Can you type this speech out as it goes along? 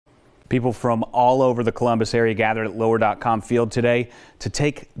People from all over the Columbus area gathered at lower.com field today to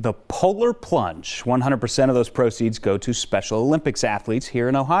take the Polar Plunge. 100% of those proceeds go to Special Olympics athletes here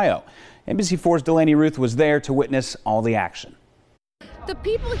in Ohio. NBC4's Delaney Ruth was there to witness all the action. The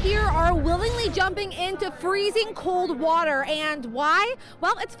people here are willingly jumping into freezing cold water. And why?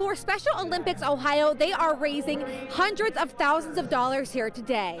 Well, it's for Special Olympics Ohio. They are raising hundreds of thousands of dollars here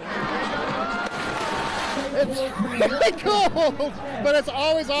today. It's really cold, but it's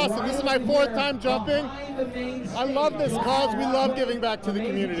always awesome. This is my 4th time jumping. I love this cause. We love giving back to the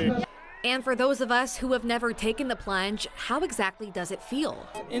community. And for those of us who have never taken the plunge, how exactly does it feel?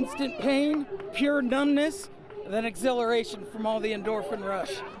 Instant pain, pure numbness, then exhilaration from all the endorphin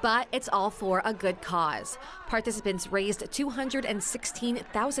rush. But it's all for a good cause. Participants raised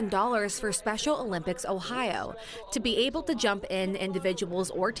 $216,000 for Special Olympics Ohio. To be able to jump in, individuals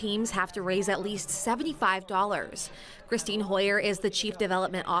or teams have to raise at least $75. Christine Hoyer is the Chief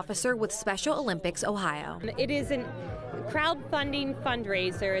Development Officer with Special Olympics Ohio. It is a crowdfunding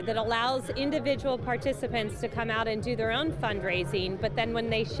fundraiser that allows individual participants to come out and do their own fundraising, but then when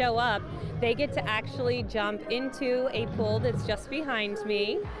they show up, they get to actually jump into a pool that's just behind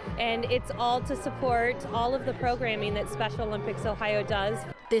me, and it's all to support all of the programming that Special Olympics Ohio does.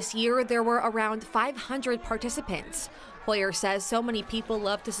 This year, there were around 500 participants. Hoyer says so many people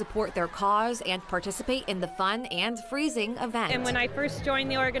love to support their cause and participate in the fun and freezing event. And when I first joined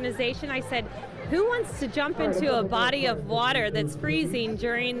the organization, I said, who wants to jump into a body of water that's freezing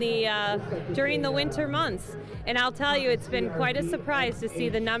during the winter months? And I'll tell you, it's been quite a surprise to see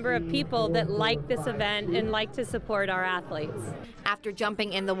the number of people that like this event and like to support our athletes. After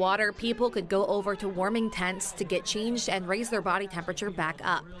jumping in the water, people could go over to warming tents to get changed and raise their body temperature back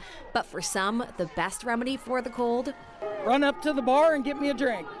up. But for some, the best remedy for the cold? Run up to the bar and get me a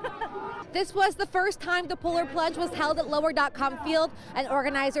drink. This was the first time the Polar Plunge was held at lower.com field, and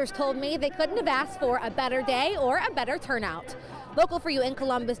organizers told me they couldn't have asked for a better day or a better turnout. Local for you in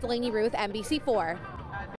Columbus, Delaney Ruth, NBC4.